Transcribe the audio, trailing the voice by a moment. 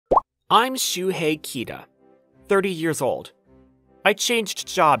I'm Shuhei Kida, 30 years old. I changed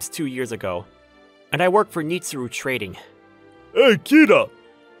jobs 2 years ago, and I work for Nitsuru Trading. Hey, Kida!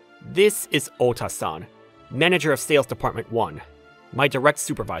 This is Ota-san, manager of Sales Department 1, my direct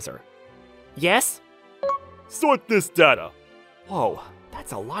supervisor. Yes? Sort this data. Whoa,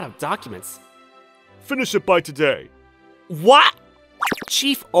 that's a lot of documents. Finish it by today. What?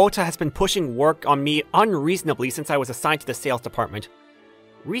 Chief Ota has been pushing work on me unreasonably since I was assigned to the sales department.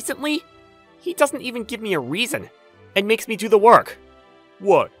 Recently, he doesn't even give me a reason, and makes me do the work.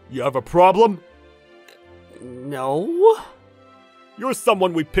 What, you have a problem? No? You're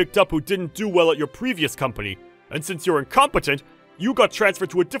someone we picked up who didn't do well at your previous company, and since you're incompetent, you got transferred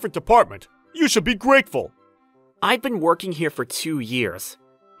to a different department. You should be grateful. I've been working here for 2 years.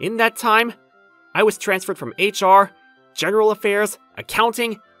 In that time, I was transferred from HR, General Affairs,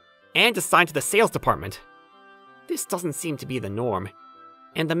 Accounting, and assigned to the sales department. This doesn't seem to be the norm,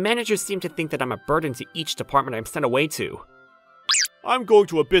 and the managers seem to think that I'm a burden to each department I'm sent away to. I'm going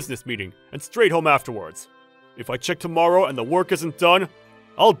to a business meeting and straight home afterwards. If I check tomorrow and the work isn't done,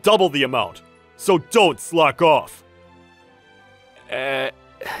 I'll double the amount. So don't slack off.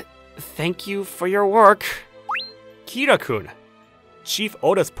 Thank you for your work. Kira-kun, Chief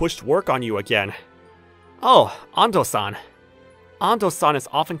Oda's pushed work on you again. Oh, Ando-san. Ando-san is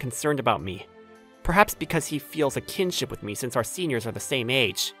often concerned about me. Perhaps because he feels a kinship with me since our seniors are the same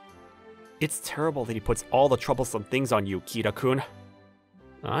age. It's terrible that he puts all the troublesome things on you, Kira-kun.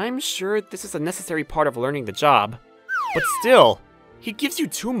 I'm sure this is a necessary part of learning the job. But still, he gives you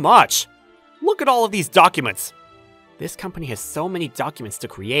too much. Look at all of these documents. This company has so many documents to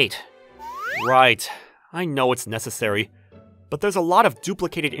create. Right, I know it's necessary. But there's a lot of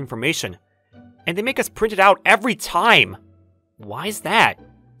duplicated information. And they make us print it out every time. Why's that?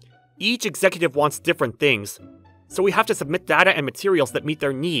 Each executive wants different things, so we have to submit data and materials that meet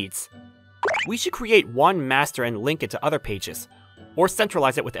their needs. We should create one master and link it to other pages, or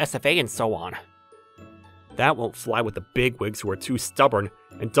centralize it with SFA and so on. That won't fly with the bigwigs who are too stubborn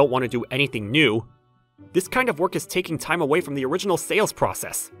and don't want to do anything new. This kind of work is taking time away from the original sales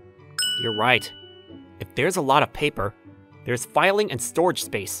process. You're right. If there's a lot of paper, there's filing and storage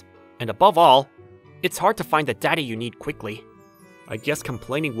space, and above all, it's hard to find the data you need quickly. I guess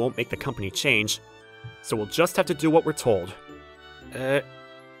complaining won't make the company change, so we'll just have to do what we're told.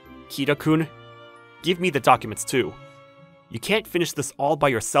 Kira-kun, give me the documents too. You can't finish this all by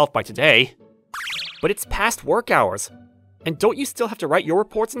yourself by today. But it's past work hours, and don't you still have to write your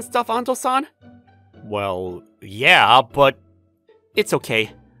reports and stuff, Ando-san? Well, yeah, but... It's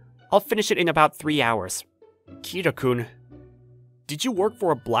okay. I'll finish it in about 3 hours. Kira-kun, did you work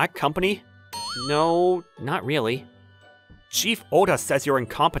for a black company? No, not really. Chief Oda says you're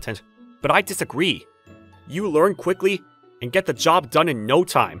incompetent, but I disagree. You learn quickly and get the job done in no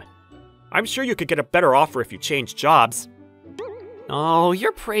time. I'm sure you could get a better offer if you change jobs. Oh,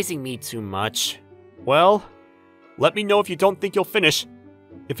 you're praising me too much. Well, let me know if you don't think you'll finish.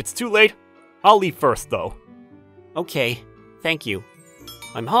 If it's too late, I'll leave first, though. Okay, thank you.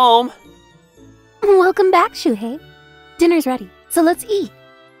 I'm home. Welcome back, Shuhei. Dinner's ready, so let's eat.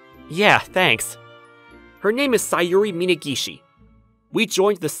 Yeah, thanks. Her name is Sayuri Minagishi. We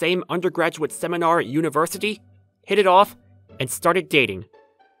joined the same undergraduate seminar at university, hit it off, and started dating.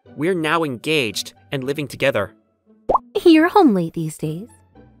 We're now engaged and living together. You're home late these days.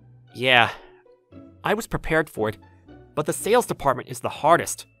 Yeah, I was prepared for it, but the sales department is the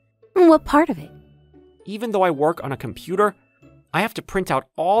hardest. What part of it? Even though I work on a computer, I have to print out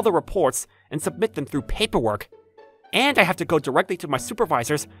all the reports and submit them through paperwork. And I have to go directly to my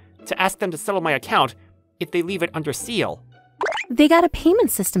supervisors to ask them to settle my account if they leave it under seal. They got a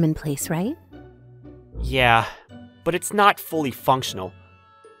payment system in place, right? Yeah, but it's not fully functional.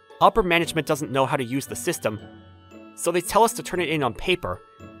 Upper management doesn't know how to use the system, so they tell us to turn it in on paper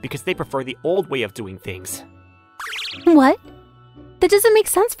because they prefer the old way of doing things. What? That doesn't make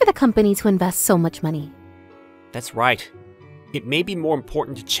sense for the company to invest so much money. That's right. It may be more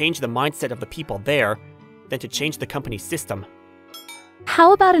important to change the mindset of the people there than to change the company's system.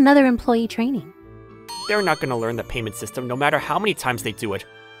 How about another employee training? They're not going to learn the payment system no matter how many times they do it.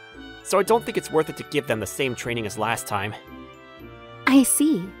 So I don't think it's worth it to give them the same training as last time. I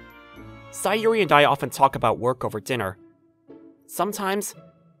see. Sayuri and I often talk about work over dinner. Sometimes,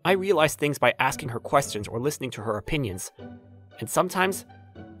 I realize things by asking her questions or listening to her opinions. And sometimes,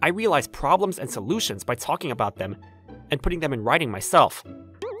 I realize problems and solutions by talking about them and putting them in writing myself.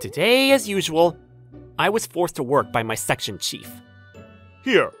 Today, as usual, I was forced to work by my section chief.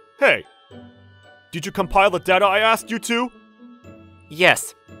 Here, hey. Did you compile the data I asked you to?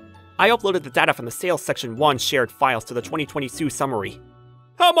 Yes. I uploaded the data from the Sales Section 1 shared files to the 2022 summary.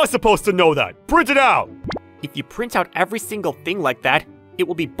 How am I supposed to know that? Print it out! If you print out every single thing like that, it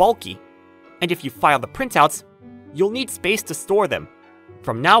will be bulky. And if you file the printouts, you'll need space to store them.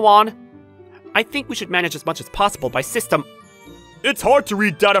 From now on, I think we should manage as much as possible by system. It's hard to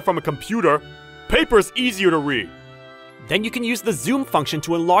read data from a computer. Paper's easier to read. Then you can use the zoom function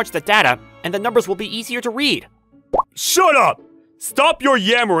to enlarge the data, and the numbers will be easier to read. Shut up! Stop your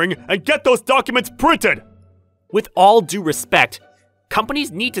yammering and get those documents printed! With all due respect,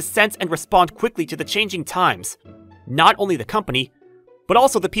 companies need to sense and respond quickly to the changing times. Not only the company, but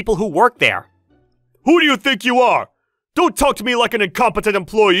also the people who work there. Who do you think you are? Don't talk to me like an incompetent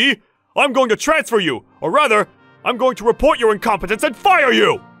employee! I'm going to transfer you, or rather, I'm going to report your incompetence and fire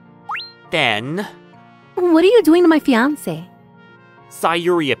you! Then, What are you doing to my fiancé?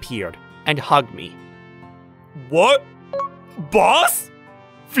 Sayuri appeared and hugged me. What? Boss?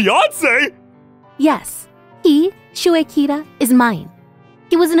 Fiance? Yes, he, Shueikita, is mine.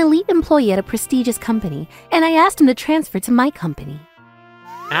 He was an elite employee at a prestigious company, and I asked him to transfer to my company.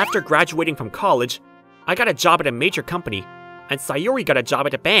 After graduating from college, I got a job at a major company, and Sayuri got a job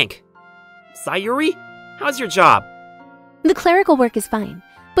at a bank. Sayuri, how's your job? The clerical work is fine,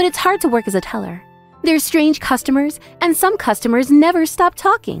 but it's hard to work as a teller. There's strange customers, and some customers never stop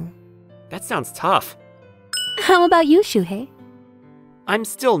talking. That sounds tough. How about you, Shuhei? I'm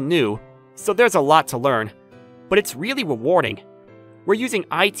still new, so there's a lot to learn, but it's really rewarding. We're using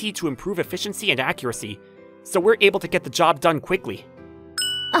IT to improve efficiency and accuracy, so we're able to get the job done quickly.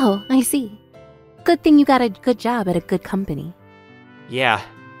 Oh, I see. Good thing you got a good job at a good company. Yeah,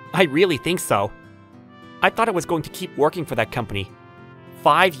 I really think so. I thought I was going to keep working for that company.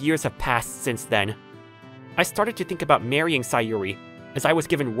 5 years have passed since then. I started to think about marrying Sayuri, as I was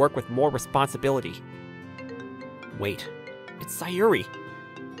given work with more responsibility. Wait, it's Sayuri.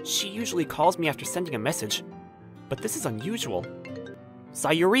 She usually calls me after sending a message, but this is unusual.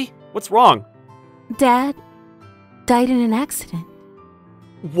 Sayuri, what's wrong? Dad died in an accident.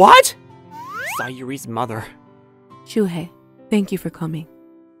 What? Sayuri's mother. Shuhei, thank you for coming.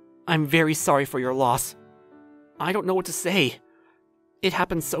 I'm very sorry for your loss. I don't know what to say. It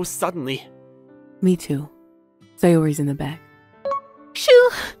happened so suddenly. Me too. Sayori's in the back.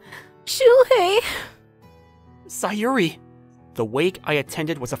 Shuhei! Sayuri! The wake I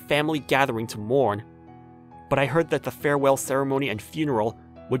attended was a family gathering to mourn, but I heard that the farewell ceremony and funeral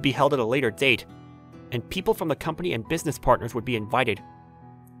would be held at a later date, and people from the company and business partners would be invited.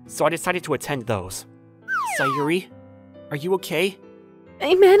 So I decided to attend those. Sayuri, are you okay?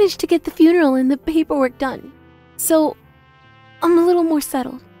 I managed to get the funeral and the paperwork done, so I'm a little more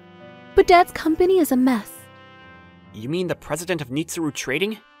settled. But Dad's company is a mess. You mean the president of Nitsuru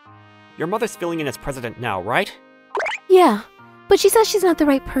Trading? Your mother's filling in as president now, right? Yeah, but she says she's not the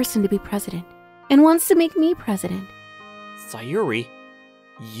right person to be president, and wants to make me president. Sayuri?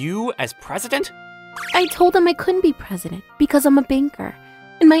 You as president? I told them I couldn't be president because I'm a banker,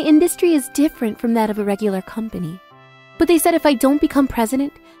 and my industry is different from that of a regular company. But they said if I don't become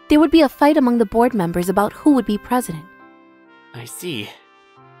president, there would be a fight among the board members about who would be president. I see.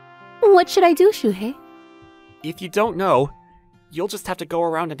 What should I do, Shuhei? If you don't know, you'll just have to go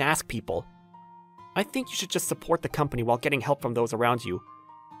around and ask people. I think you should just support the company while getting help from those around you,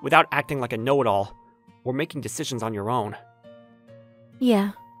 without acting like a know-it-all, or making decisions on your own.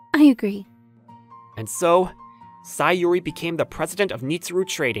 Yeah, I agree. And so, Sayuri became the president of Nitsuru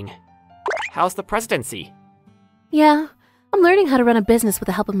Trading. How's the presidency? Yeah, I'm learning how to run a business with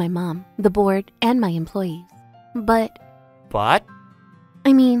the help of my mom, the board, and my employees. But,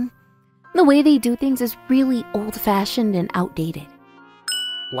 I mean, the way they do things is really old-fashioned and outdated.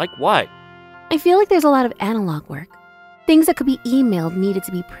 Like what? I feel like there's a lot of analog work. Things that could be emailed needed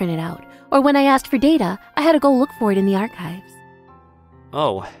to be printed out, or when I asked for data, I had to go look for it in the archives.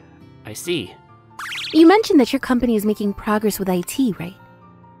 Oh, I see. You mentioned that your company is making progress with IT, right?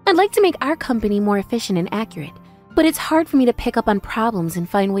 I'd like to make our company more efficient and accurate, but it's hard for me to pick up on problems and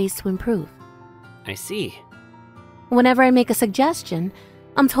find ways to improve. I see. Whenever I make a suggestion,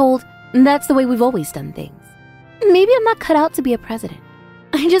 I'm told that's the way we've always done things. Maybe I'm not cut out to be a president.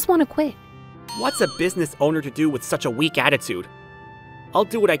 I just want to quit. What's a business owner to do with such a weak attitude? I'll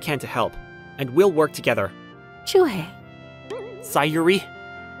do what I can to help, and we'll work together. Shuhei.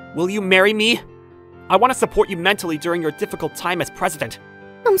 Sayuri, will you marry me? I want to support you mentally during your difficult time as president.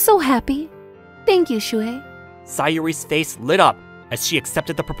 I'm so happy. Thank you, Shuhei. Sayuri's face lit up as she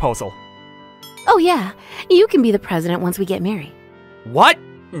accepted the proposal. Oh yeah, you can be the president once we get married. What?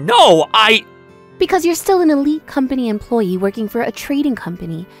 No, Because you're still an elite company employee working for a trading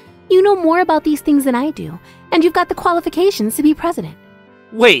company. You know more about these things than I do, and you've got the qualifications to be president.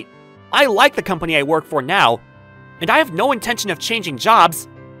 Wait, I like the company I work for now, and I have no intention of changing jobs.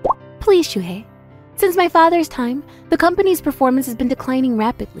 Please, Shuhei. Since my father's time, the company's performance has been declining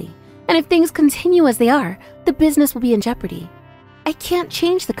rapidly, and if things continue as they are, the business will be in jeopardy. I can't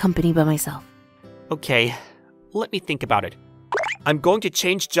change the company by myself. Okay, let me think about it. I'm going to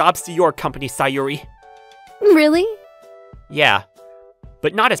change jobs to your company, Sayuri. Really? Yeah,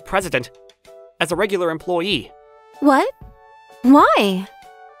 but not as president, as a regular employee. What? Why?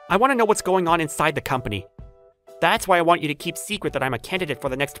 I want to know what's going on inside the company. That's why I want you to keep secret that I'm a candidate for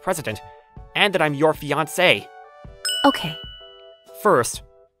the next president, and that I'm your fiancé. Okay. First,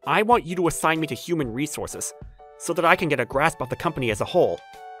 I want you to assign me to human resources, so that I can get a grasp of the company as a whole.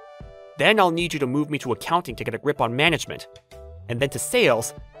 Then I'll need you to move me to accounting to get a grip on management, and then to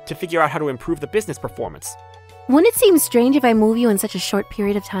sales to figure out how to improve the business performance. Wouldn't it seem strange if I move you in such a short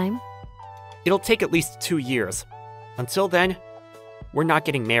period of time? It'll take at least 2 years. Until then, we're not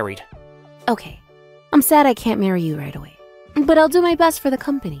getting married. Okay. I'm sad I can't marry you right away, but I'll do my best for the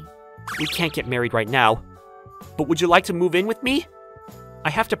company. We can't get married right now. But would you like to move in with me? I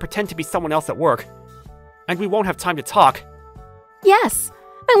have to pretend to be someone else at work, and we won't have time to talk. Yes,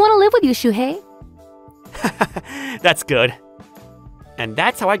 I want to live with you, Shuhei. That's good. And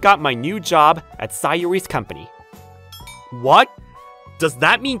that's how I got my new job at Sayuri's company. What? Does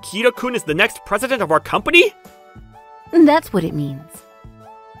that mean Kira-kun is the next president of our company? That's what it means.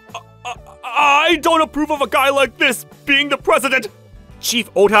 I don't approve of a guy like this being the president! Chief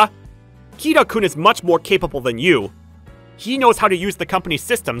Ota, Kira-kun is much more capable than you. He knows how to use the company's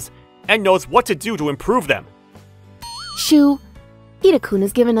systems and knows what to do to improve them. Shu, Kira-kun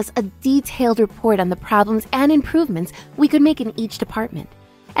has given us a detailed report on the problems and improvements we could make in each department,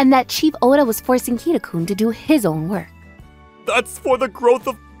 and that Chief Ota was forcing Kira-kun to do his own work. That's for the growth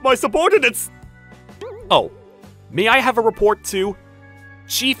of my subordinates! Oh, may I have a report too?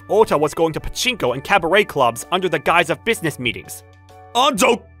 Chief Ota was going to pachinko and cabaret clubs under the guise of business meetings.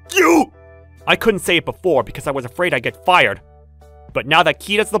 Ando, you! I couldn't say it before because I was afraid I'd get fired. But now that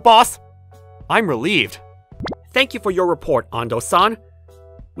Kita's the boss, I'm relieved. Thank you for your report, Ando-san.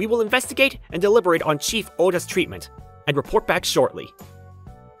 We will investigate and deliberate on Chief Ota's treatment, and report back shortly.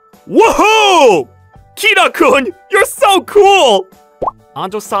 Woohoo! Kira-kun, you're so cool!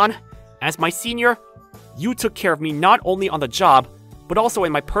 Ando-san, as my senior, you took care of me not only on the job, but also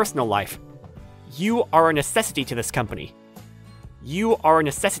in my personal life. You are a necessity to this company. You are a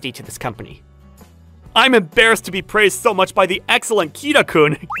necessity to this company. I'm embarrassed to be praised so much by the excellent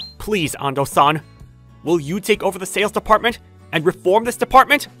Kira-kun. Please, Ando-san, will you take over the sales department and reform this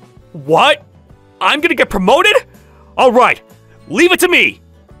department? What? I'm gonna get promoted? Alright, leave it to me!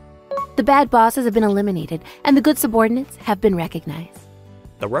 The bad bosses have been eliminated, and the good subordinates have been recognized.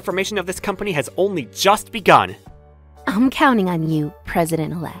 The reformation of this company has only just begun. I'm counting on you,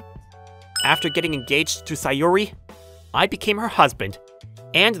 President-elect. After getting engaged to Sayuri, I became her husband,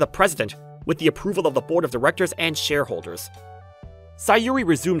 and the president, with the approval of the board of directors and shareholders. Sayuri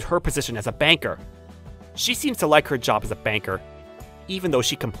resumed her position as a banker. She seems to like her job as a banker, even though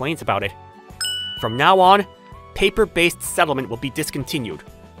she complains about it. From now on, paper-based settlement will be discontinued.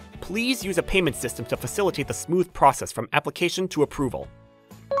 Please use a payment system to facilitate the smooth process from application to approval.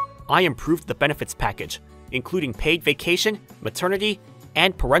 I improved the benefits package, including paid vacation, maternity,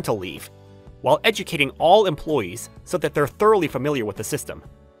 and parental leave, while educating all employees so that they're thoroughly familiar with the system.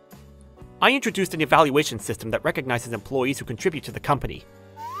 I introduced an evaluation system that recognizes employees who contribute to the company.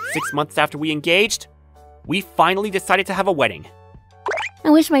 6 months after we engaged, we finally decided to have a wedding. I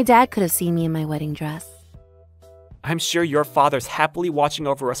wish my dad could have seen me in my wedding dress. I'm sure your father's happily watching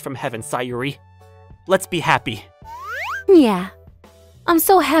over us from heaven, Sayuri. Let's be happy. Yeah. I'm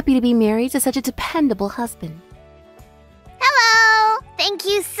so happy to be married to such a dependable husband. Hello! Thank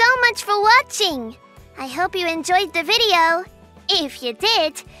you so much for watching! I hope you enjoyed the video. If you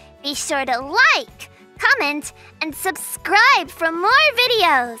did, be sure to like, comment, and subscribe for more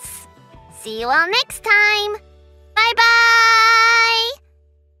videos. See you all next time!